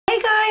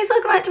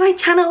back to my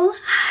channel.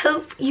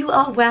 Hope you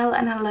are well,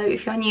 and hello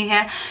if you're new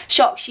here.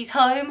 Shock, she's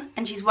home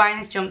and she's wearing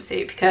this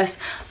jumpsuit because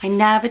I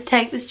never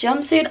take this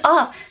jumpsuit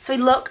off. So I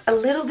look a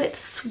little bit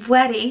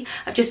sweaty.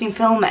 I've just been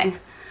filming.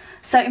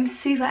 So I'm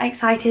super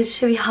excited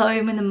to be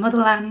home in the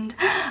motherland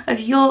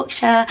of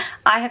Yorkshire.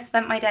 I have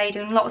spent my day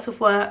doing lots of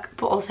work,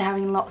 but also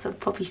having lots of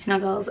puppy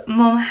snuggles.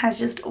 Mum has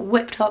just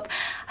whipped up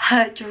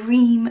her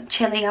dream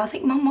chilli. I was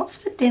like, Mum, what's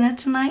for dinner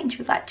tonight? And she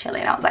was like, chilli.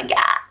 And I was like,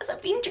 yes,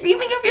 I've been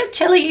dreaming of your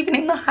chilli even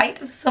in the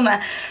height of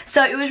summer.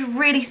 So it was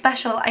really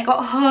special. I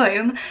got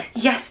home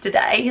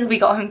yesterday. We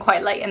got home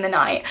quite late in the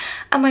night.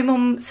 And my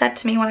mum said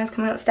to me when I was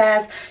coming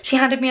upstairs, she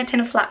handed me a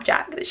tin of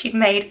flapjack that she'd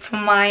made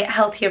from my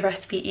healthier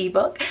recipe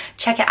ebook.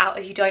 Check it out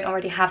if you don't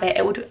already have it.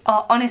 It would,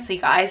 honestly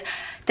guys,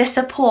 the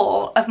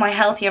support of my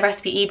healthier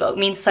recipe ebook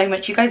means so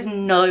much. You guys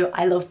know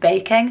I love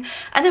baking,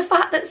 and the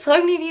fact that so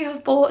many of you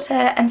have bought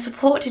it and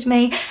supported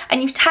me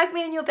and you've tagged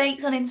me in your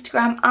bakes on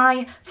Instagram,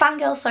 I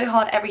fangirl so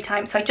hard every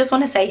time. So I just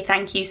want to say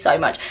thank you so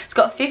much. It's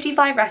got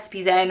 55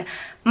 recipes in.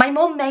 My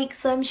mum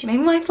makes them. She made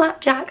me my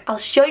flapjack. I'll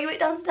show you it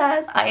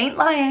downstairs. I ain't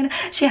lying.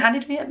 She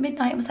handed me at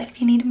midnight and was like, if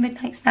you need a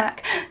midnight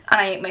snack. And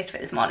I ate most of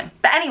it this morning.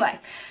 But anyway,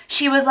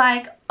 she was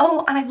like,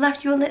 oh, and I've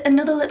left you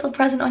another little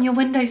present on your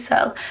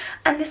windowsill.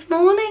 And this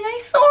morning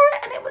I saw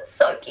it and it was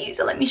so cute.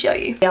 So let me show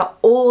you. We are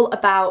all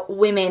about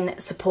women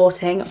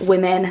supporting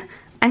women.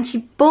 And she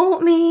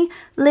bought me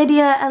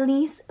Lydia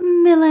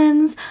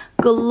Millen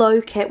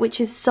Glo kit,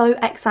 which is so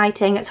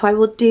exciting. So I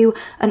will do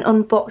an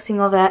unboxing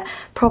of it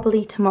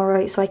probably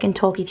tomorrow so I can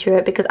talk you through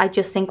it, because I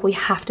just think we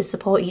have to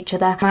support each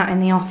other. I'm out in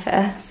the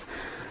office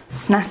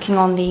snacking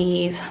on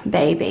these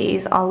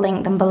babies. I'll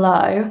link them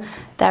below.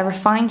 They're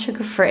refined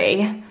sugar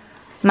free.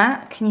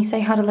 Matt, can you say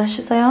how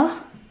delicious they are?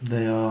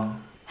 They are.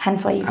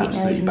 Hence why you've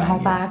eaten the whole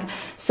bag.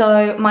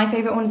 So my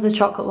favourite ones are the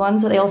chocolate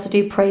ones, but they also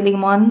do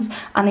praline ones,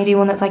 and they do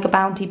one that's like a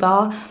bounty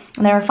bar.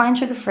 And they're refined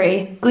sugar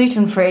free,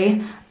 gluten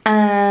free,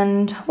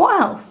 and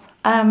what else?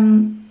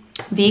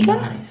 Vegan?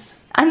 Nice.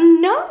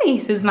 And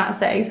nice, as Matt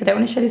says. I don't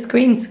want to show the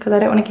screens because I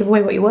don't want to give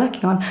away what you're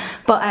working on.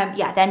 But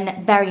yeah,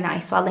 they're very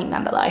nice, so I'll link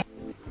them below.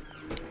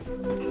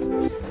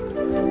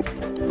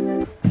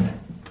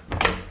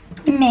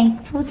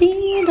 Maple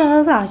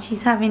Doodles. Oh,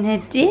 she's having her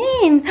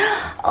din.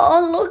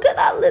 Oh, look at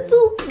that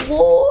little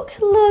walk.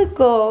 Hello,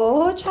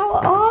 Gorge. How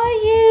are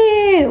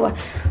you?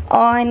 Oh,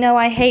 I know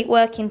I hate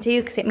working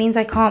too because it means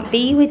I can't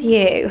be with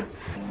you.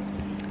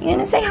 You're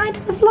gonna say hi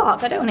to the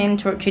vlog? I don't want to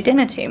interrupt your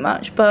dinner too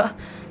much, but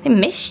I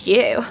missed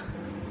you.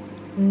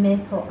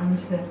 Maple and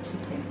her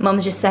chicken.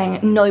 Mum's just saying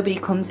nobody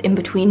comes in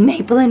between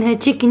Maple and her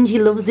chicken. She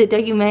loves it,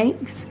 don't you,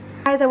 Makes?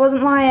 Guys, I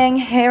wasn't lying.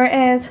 Here it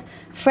is,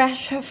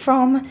 fresh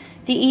from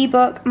the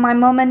ebook. My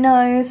mama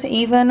knows,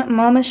 even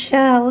Mama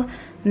Shell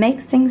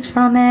makes things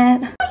from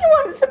it. Oh, you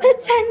want some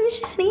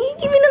attention? Are you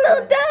giving a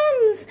little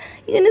dance?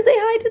 You're gonna say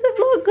hi to the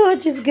vlog,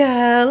 gorgeous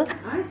girl?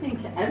 I think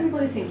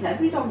everybody thinks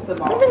every dog's a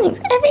boy. Everybody thinks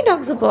every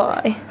dog's a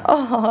boy.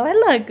 Oh,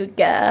 hello, good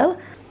girl.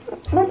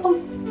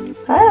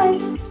 Hi.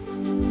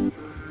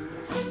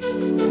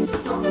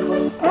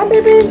 Hi,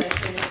 baby.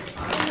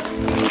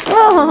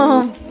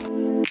 Oh.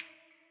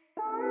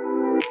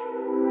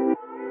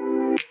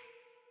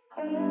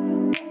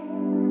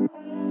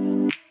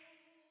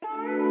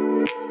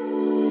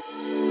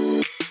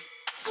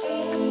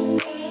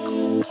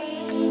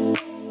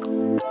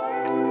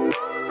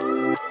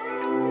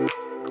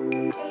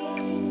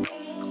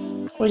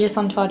 We're just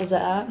on to our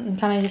dessert, and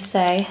can I just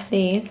say,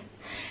 these,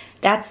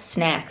 that's a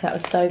snack. That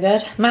was so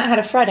good. Matt had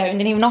a Freddo and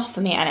didn't even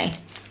offer me any.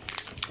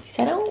 He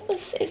said, oh,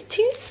 it's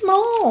too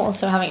small.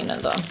 So we're having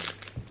another one.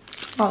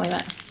 Aren't we,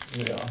 Matt?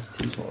 We are.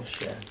 Too small to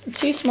share.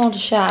 Too small to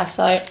share,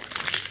 so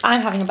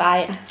I'm having a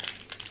bite.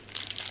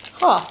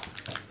 Huh.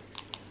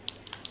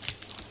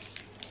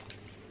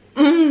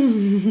 That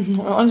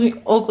was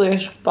the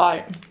ugliest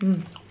bite.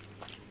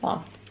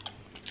 Wow.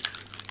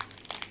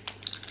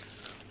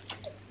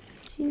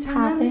 She's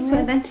having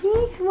her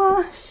teeth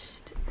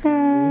washed.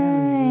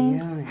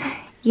 Yummy,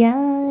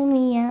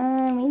 yummy,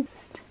 yummy.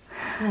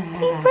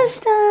 Toothbrush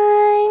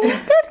time.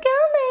 Good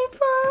girl,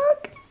 Maple.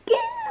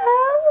 Good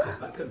girl.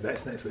 Back to the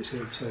vets next week,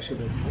 so she'll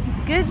be.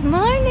 Good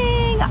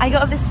morning. I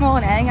got up this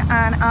morning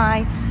and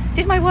I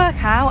did my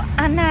workout,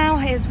 and now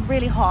it's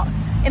really hot.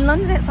 In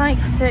London it's like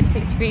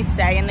 36 degrees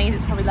today, and Leeds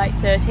it's probably like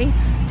 30.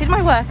 Did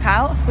my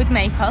workout with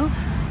Maple,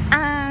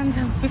 and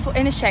before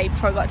in a shade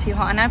before it got too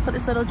hot, and I put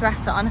this little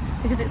dress on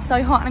because it's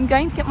so hot, and I'm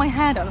going to get my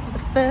hair done for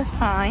the first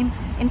time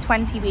in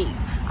 20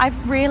 weeks.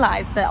 I've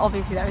realised that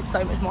obviously there is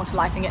so much more to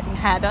life than getting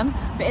hair done,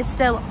 but it's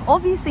still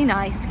obviously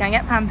nice to go and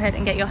get pampered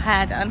and get your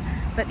hair done.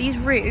 But these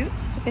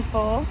roots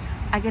before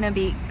are gonna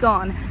be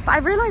gone. But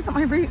I've realised that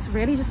my roots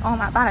really just aren't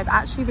that bad. I've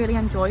actually really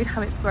enjoyed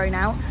how it's grown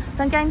out.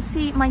 So I'm going to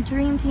see my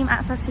dream team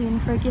at Sassoon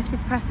for a gifted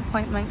press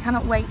appointment.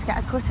 Cannot wait to get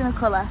a cut and a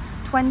colour.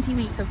 20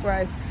 weeks of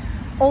growth.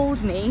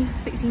 Old me,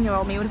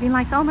 16-year-old me, would have been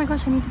like, oh my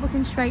gosh, I need to book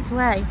in straight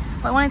away.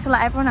 But I wanted to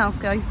let everyone else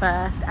go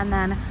first, and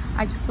then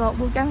I just thought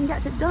we'll go and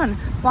get it done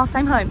whilst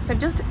I'm home. So I've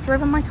just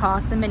driven my car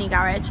to the mini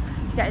garage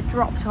to get it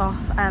dropped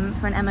off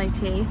for an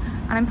MOT, and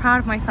I'm proud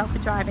of myself for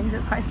driving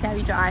because it's quite a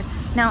scary drive.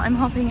 Now I'm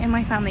hopping in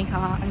my family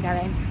car and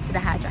going to the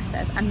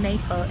hairdressers, and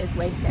Maple is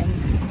waiting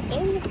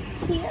in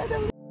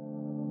here.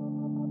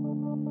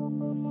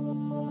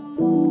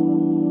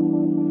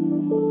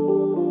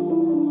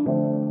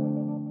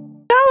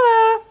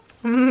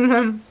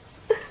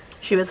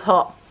 She was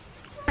hot.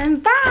 I'm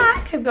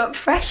back. I've got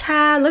fresh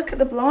hair. Look at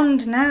the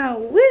blonde now.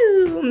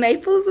 Woo!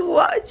 Maple's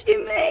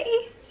watching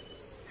me.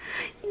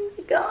 In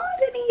the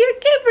garden. Are you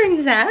okay,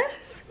 princess?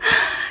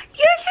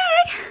 You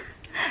okay?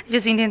 I've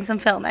just been doing some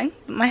filming.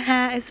 My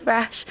hair is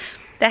fresh.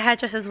 The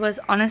hairdressers was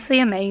honestly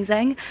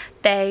amazing.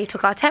 They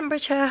took our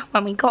temperature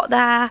when we got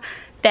there.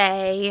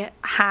 They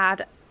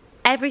had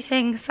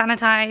everything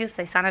sanitized.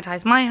 They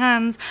sanitized my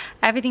hands.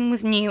 Everything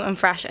was new and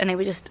fresh, and they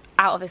were just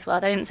out of this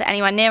world. I didn't sit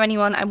anywhere near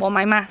anyone. I wore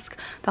my mask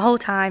the whole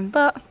time,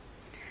 but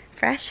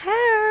fresh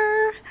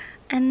hair.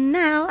 And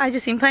now I've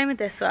just been playing with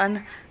this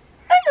one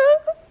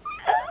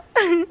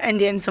and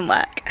doing some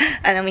work.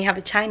 And then we have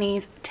a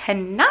Chinese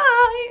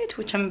tonight,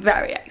 which I'm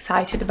very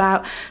excited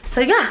about.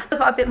 So yeah, I've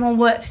got a bit more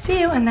work to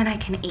do and then I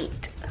can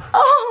eat.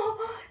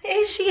 Oh,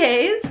 here she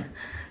is.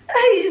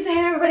 You just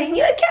hear everybody.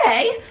 You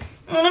okay?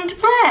 You want to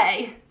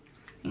play?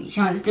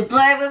 She wants to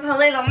play with her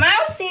little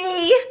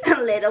mousey.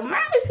 Little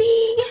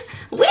mousey.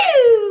 Woo!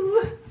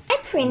 Hi,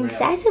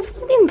 princess. Have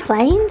we been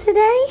playing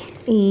today?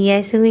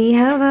 Yes, we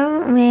have,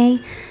 haven't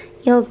we?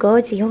 You're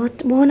good. You're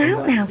worn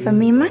out now from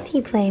me and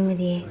Matthew playing with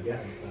you.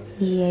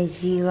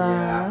 Yes, you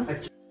are.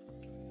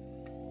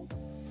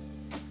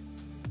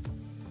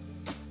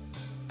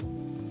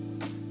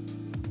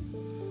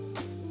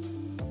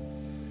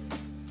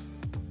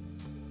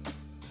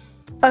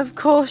 Of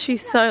course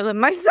she's stolen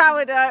my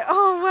sourdough.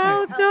 Oh,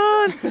 well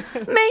done.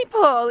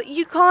 Maple,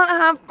 you can't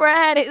have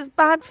bread. It's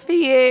bad for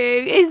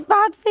you. It's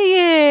bad for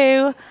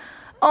you.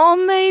 Oh,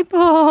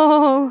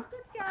 Maple.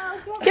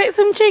 Get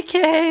some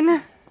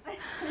chicken.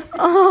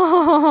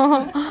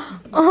 Oh.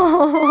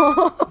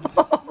 Oh.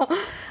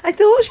 I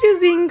thought she was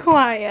being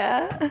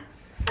quiet.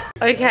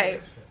 Okay,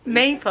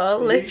 Maple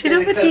lifted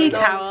up a tea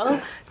towel,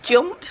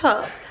 jumped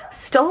up,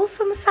 stole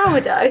some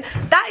sourdough.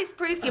 That is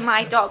proof you're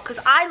my dog, because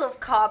I love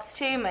carbs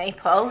too,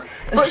 Maple.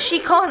 But she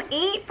can't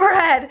eat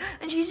bread,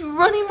 and she's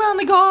running around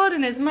the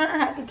garden as Matt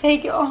had to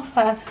take it off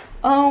her.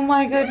 Oh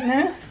my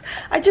goodness.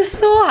 I just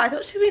saw her. I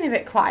thought she was being a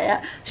bit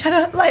quiet. She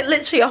had like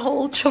literally a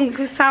whole chunk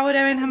of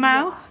sourdough in her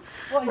mouth.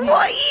 What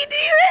are you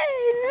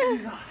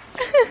doing?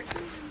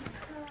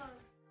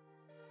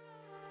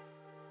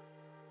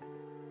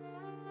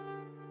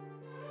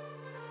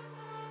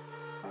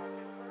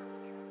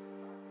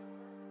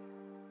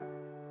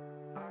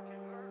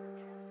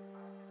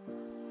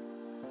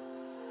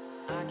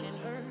 I can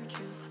hurt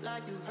you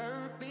like you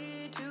hurt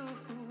me too.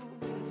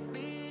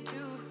 Me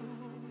too.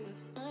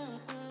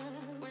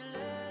 We're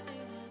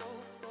letting go.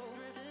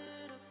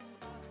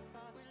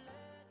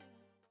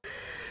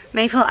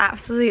 Maple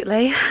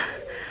absolutely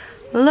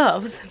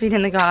loves being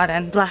in the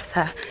garden, bless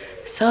her.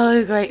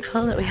 So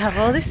grateful that we have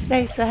all this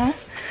space for her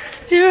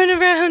to run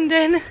around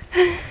in.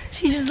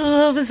 She just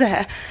loves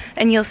it.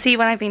 And you'll see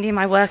when I've been doing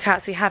my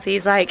workouts, we have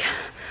these like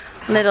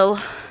little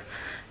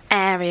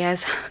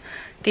areas.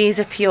 These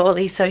are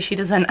purely so she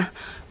doesn't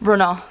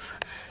run off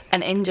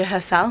and injure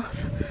herself.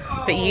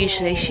 But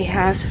usually she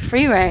has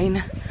free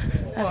reign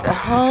of the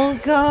whole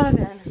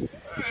garden.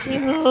 She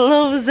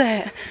loves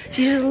it.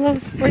 She just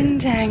loves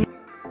sprinting.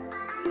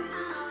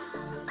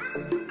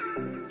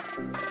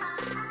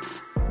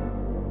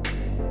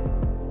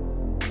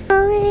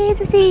 Maple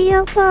is a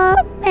seal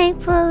pup.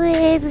 Maple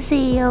is a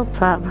seal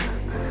pup.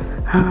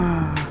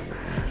 Oh,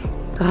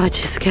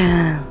 gorgeous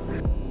girl.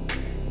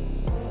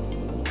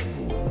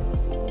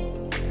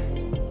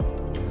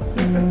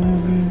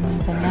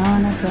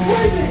 Banana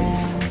bread.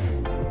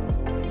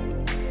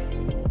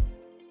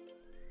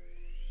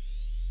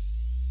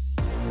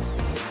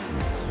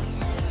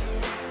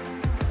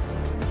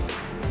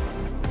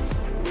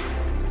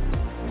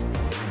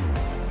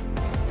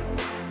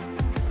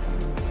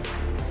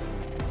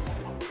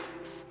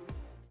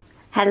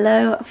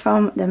 Hello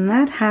from the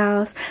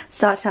madhouse.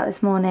 Started out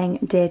this morning,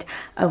 did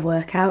a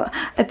workout,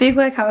 a big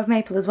workout with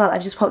Maple as well. I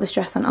just popped this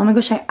dress on. Oh my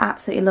gosh, I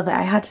absolutely love it.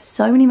 I had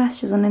so many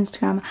messages on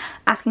Instagram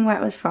asking where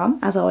it was from.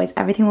 As always,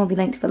 everything will be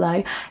linked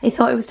below. I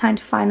thought it was time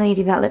to finally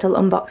do that little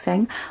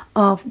unboxing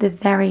of the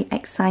very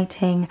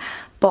exciting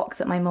box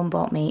that my mum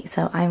bought me,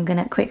 so I'm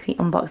gonna quickly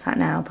unbox that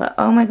now. But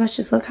oh my gosh,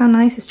 just look how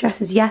nice this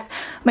dress is. Yes,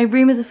 my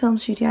room is a film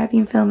studio. I've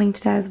been filming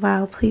today as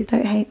well. Please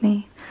don't hate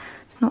me.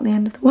 It's not the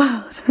end of the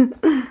world.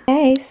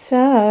 Okay,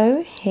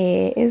 so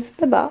here is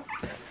the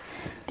box.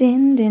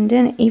 Din, din,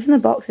 din. Even the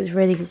box is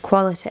really good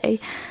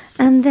quality.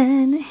 And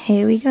then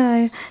here we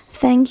go.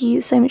 Thank you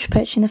so much for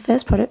purchasing the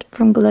first product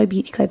from Glow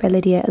Beauty Co by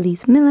Lydia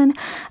Millen.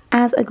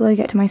 As a glow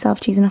get to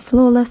myself, choosing a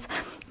flawless,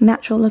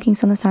 natural looking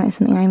sunless tan is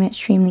something I'm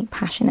extremely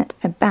passionate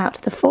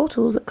about. The 4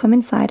 tools that come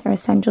inside are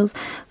essentials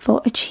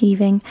for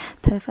achieving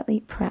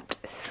perfectly prepped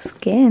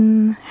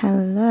skin.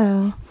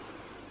 Hello.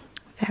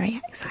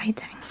 Very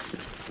exciting.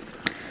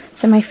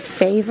 So my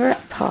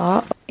favourite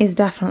part is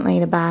definitely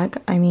the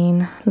bag. I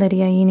mean,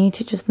 Lydia, you need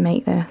to just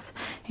make this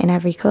in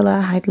every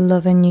colour. I'd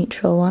love a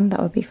neutral one, that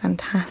would be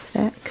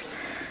fantastic.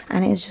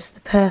 And it's just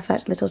the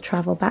perfect little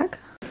travel bag.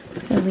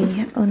 So we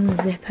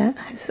unzip it.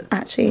 It's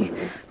actually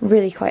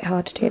really quite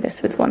hard to do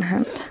this with one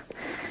hand.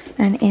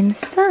 And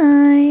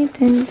inside,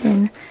 dun,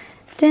 dun,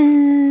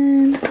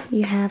 dun,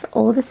 you have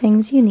all the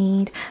things you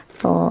need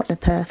for the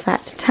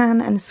perfect tan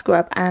and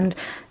scrub. And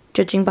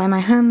judging by my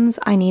hands,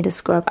 I need a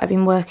scrub. I've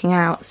been working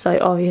out, so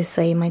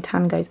obviously my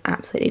tan goes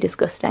absolutely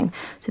disgusting.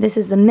 So this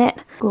is the mitt,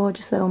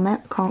 gorgeous little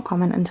mitt. Can't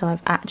comment until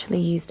I've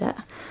actually used it.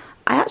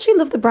 I actually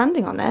love the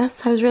branding on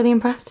this. I was really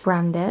impressed.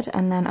 Branded,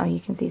 and then, oh,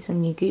 you can see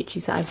some new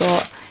Gucci's that I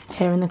bought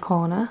here in the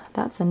corner.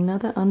 That's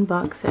another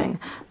unboxing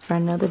for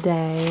another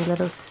day.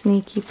 Little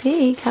sneaky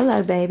peek.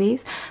 Hello,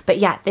 babies. But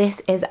yeah,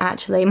 this is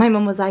actually, my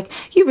mum was like,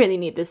 you really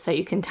need this so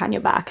you can tan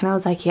your back. And I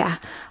was like, yeah,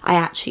 I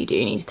actually do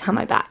need to tan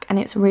my back. And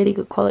it's really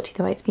good quality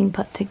the way it's been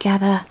put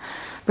together.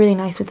 Really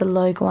nice with the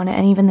logo on it,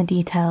 and even the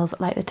details,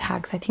 like the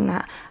tags. I think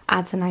that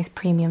adds a nice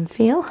premium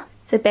feel.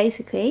 So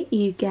basically,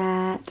 you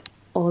get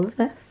all of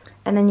this.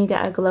 And then you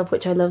get a glove,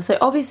 which I love. So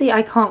obviously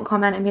I can't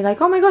comment and be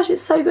like, oh my gosh,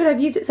 it's so good,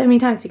 I've used it so many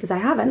times, because I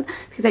haven't,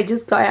 because I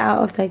just got it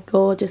out of their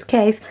gorgeous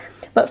case.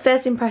 But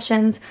first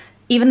impressions,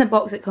 even the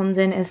box it comes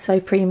in is so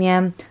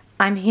premium.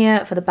 I'm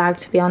here for the bag,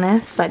 to be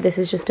honest. Like, this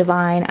is just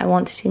divine. I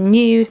want it in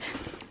nude.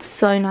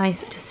 So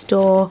nice to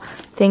store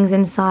things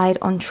inside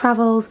on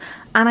travels.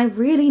 And I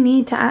really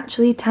need to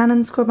actually tan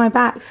and scrub my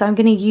back. So I'm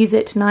going to use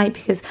it tonight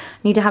because I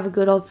need to have a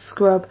good old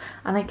scrub.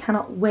 And I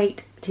cannot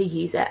wait to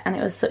use it. And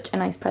it was such a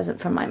nice present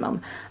from my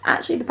mum.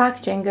 Actually, the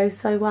packaging goes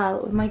so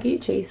well with my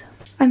Gucci's.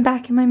 I'm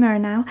back in my mirror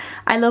now.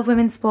 I love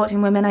women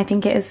supporting women. I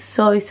think it is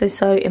so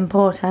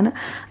important.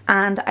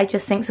 And I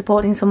just think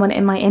supporting someone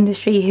in my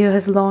industry who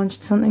has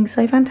launched something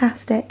so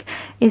fantastic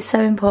is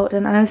so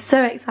important. And I was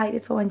so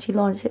excited for when she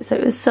launched it. So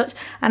it was such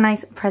a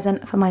nice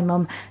present for my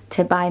mum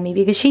to buy me,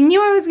 because she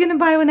knew I was going to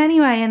buy one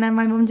anyway. And then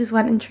my mum just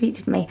went and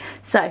treated me.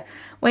 So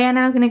we are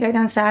now going to go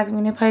downstairs. I'm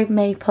going to play with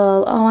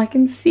Maple. Oh, I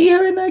can see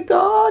her in the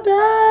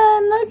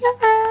garden. Look at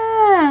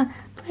her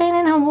playing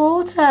in her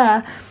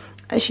water.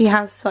 She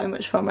has so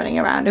much fun running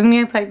around. I'm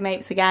going to play with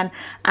Mapes again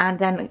and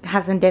then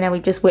have some dinner.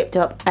 We've just whipped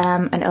up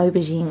an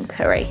aubergine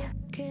curry.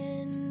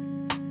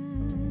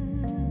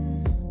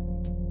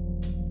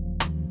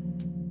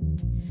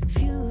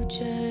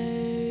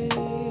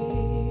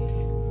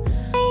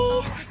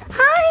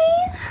 Hi!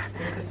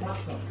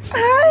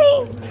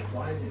 Hi!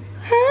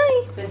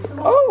 Hi!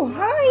 Oh,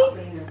 hi!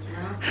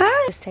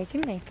 Hi! Just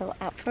taking Maple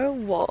out for a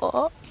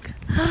walk.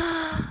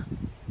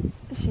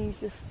 She's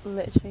just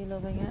literally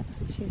loving it.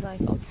 She's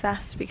like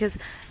obsessed, because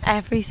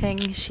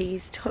everything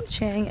she's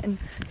touching and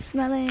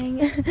smelling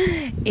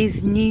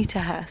is new to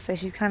her. So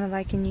she's kind of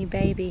like a new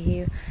baby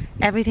who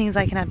everything's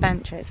like an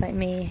adventure. It's like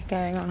me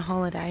going on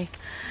holiday.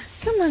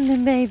 Come on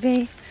then,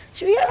 baby.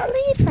 Should we get a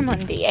lead from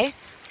under you?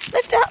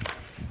 Lift up.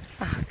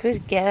 Oh,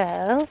 good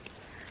girl.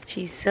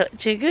 She's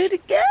such a good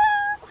girl.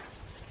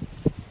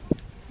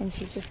 And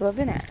she's just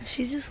loving it.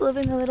 She's just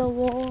loving the little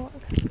walk.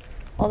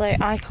 Although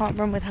I can't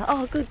run with her.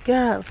 Oh, good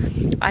girl.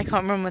 I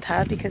can't run with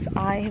her because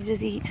I have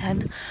just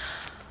eaten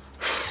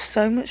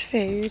so much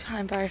food.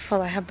 I'm very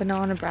full. I have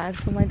banana bread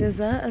for my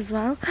dessert as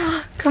well.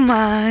 Come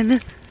on.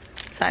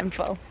 So I'm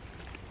full.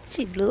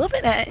 She's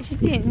loving it. She's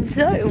doing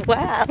so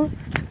well.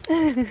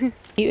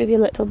 You with your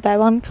little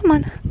bow on. Come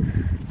on.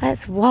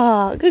 Let's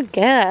walk. Good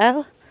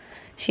girl.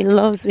 She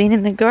loves being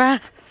in the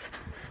grass.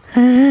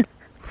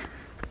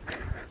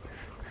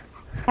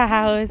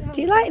 Cows.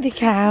 Do you like the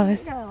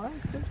cows?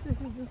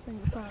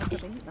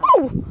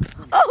 Oh!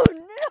 Oh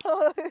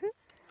no!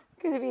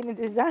 Could have been a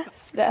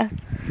disaster.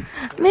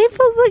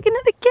 Maple's looking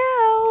at the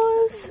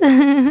cows.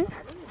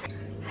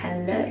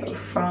 Hello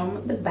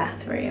from the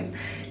bathroom.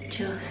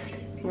 Just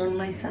run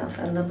myself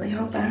a lovely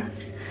hot bath.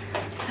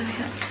 So I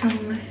got some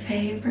of my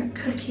favourite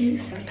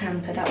cookies.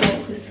 Pampered. That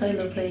walk was so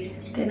lovely.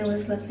 Dinner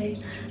was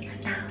lovely.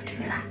 And now to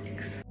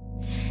relax.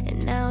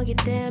 And now your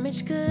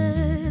damaged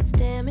goods,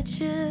 damaged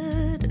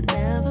should have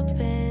never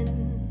been.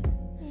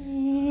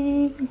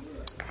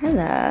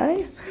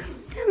 Hello.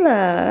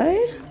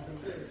 Hello.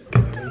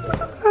 Good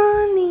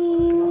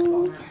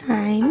morning.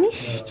 I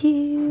missed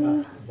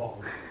you.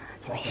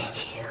 I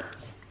missed you.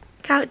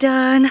 Workout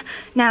done.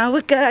 Now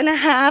we're gonna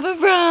have a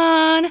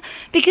run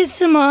because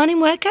the morning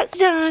workout's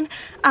done.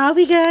 Are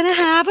we gonna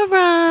have a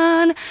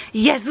run?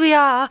 Yes, we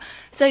are.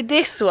 So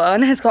this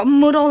one has got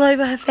mud all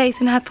over her face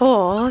and her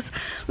paws.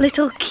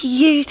 Little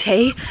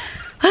cutie.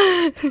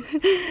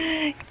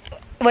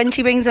 When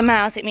she brings a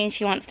mouse, it means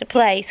she wants to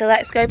play. So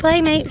let's go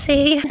play,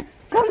 Mapesy.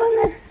 Come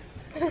on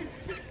then.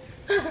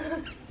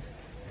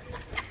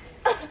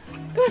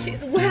 Gosh,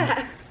 it's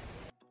wet.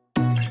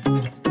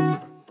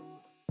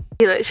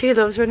 She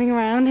loves running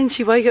around, and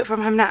she woke up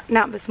from her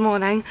nap this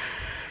morning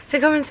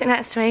to come and sit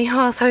next to me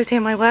whilst I was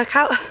doing my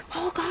workout.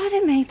 Whole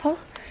garden, Maple.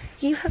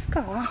 You have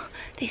got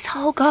this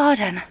whole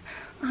garden.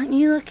 Aren't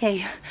you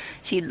lucky?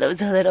 She loves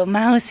her little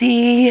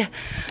mousey.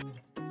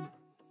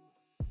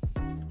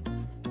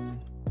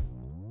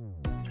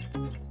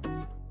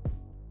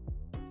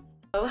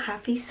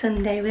 happy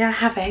Sunday. We are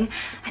having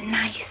a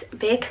nice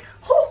big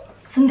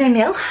Sunday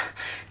meal.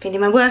 Been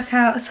doing my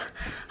workouts,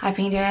 I've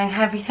been doing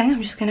everything.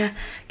 I'm just gonna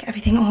get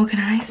everything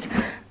organised.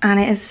 And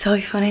it is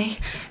so funny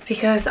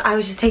because I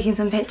was just taking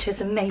some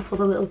pictures and Maple,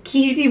 the little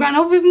cutie, ran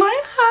off with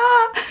my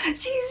hat.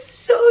 She's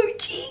so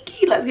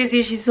cheeky. Let's go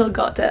see if she's still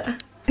got it.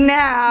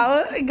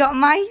 Now, I got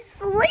my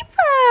slipper.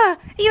 Are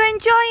you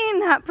enjoying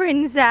that,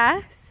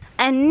 princess?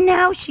 And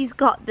now she's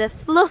got the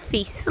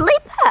fluffy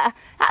slipper.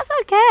 That's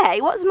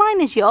okay. What's mine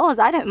is yours.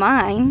 I don't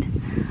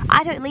mind.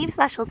 I don't leave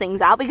special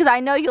things out because I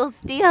know you'll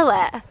steal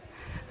it.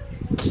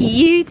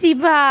 Cutie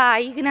pie.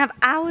 You can have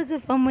hours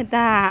of fun with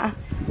that.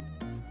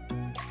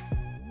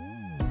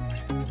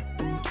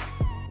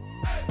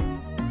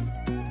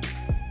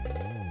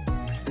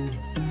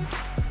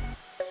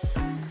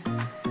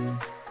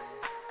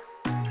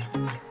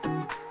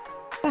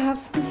 I have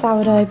some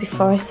sourdough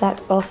before I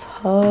set off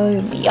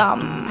home.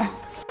 Yum.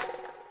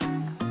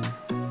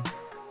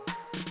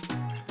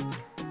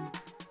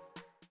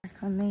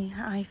 On the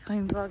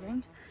iPhone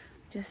vlogging,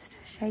 just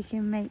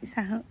taking mates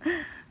out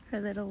for a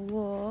little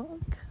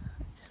walk.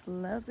 Just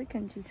love the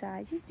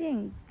countryside. She's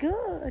doing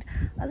good.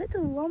 Our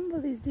little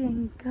Womble is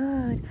doing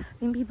good. I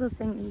think people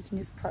think you can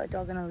just put a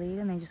dog on a lead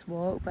and they just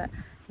walk, but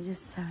they're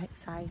just so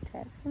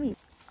excited.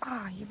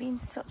 Oh, you've been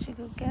such a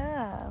good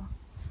girl.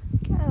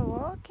 Go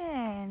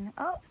walking.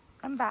 Oh,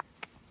 I'm back.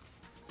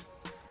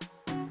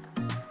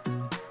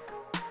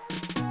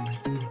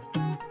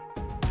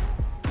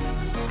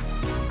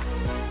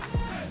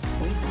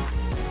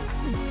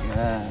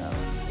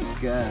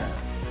 Girl.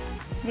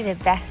 You're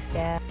the best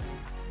girl.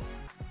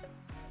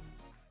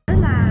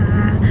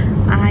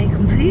 I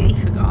completely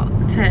forgot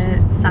to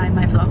sign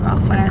my vlog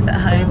off when I was at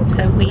home,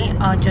 so we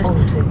are just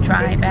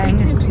driving.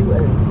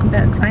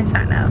 That's my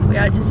sat nav. We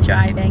are just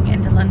driving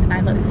into London.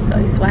 I look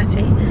so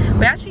sweaty.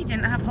 We actually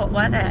didn't have hot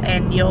weather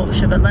in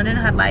Yorkshire, but London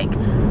had like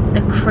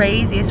the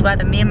craziest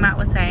weather. Me and Matt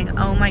were saying,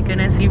 oh my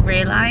goodness, we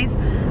realise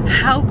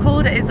how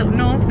cold it is up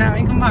north now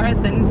in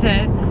comparison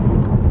to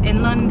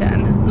in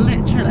London,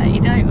 literally,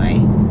 don't we?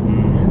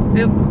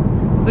 We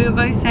were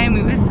both saying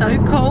we were so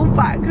cold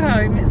back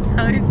home. It's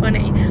so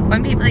funny.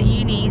 When people at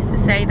uni used to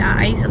say that,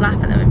 I used to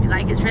laugh at them and be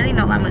like, it's really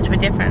not that much of a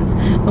difference.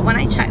 But when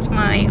I checked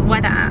my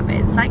weather app,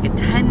 it's like a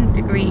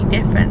 10-degree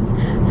difference.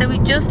 So we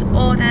just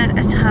ordered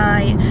a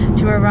Thai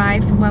to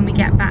arrive for when we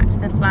get back to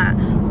the flat.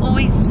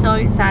 Always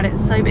so sad,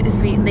 it's so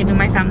bittersweet leaving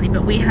my family,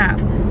 but we have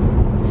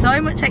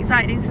so much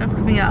exciting stuff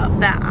coming up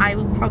that I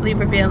will probably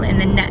reveal in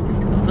the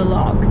next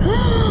vlog.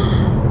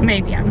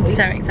 Maybe. I'm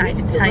so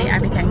excited to tell you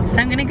everything. So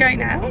I'm gonna go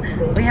now.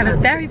 We have a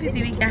very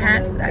busy week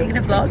ahead that I'm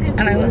gonna vlog,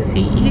 and I will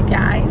see you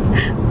guys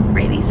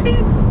really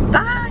soon.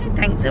 Bye.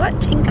 Thanks for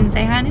watching. Come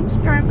say hi on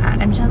Instagram at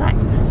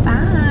EmTalks.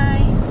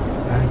 Bye.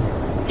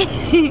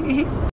 Bye.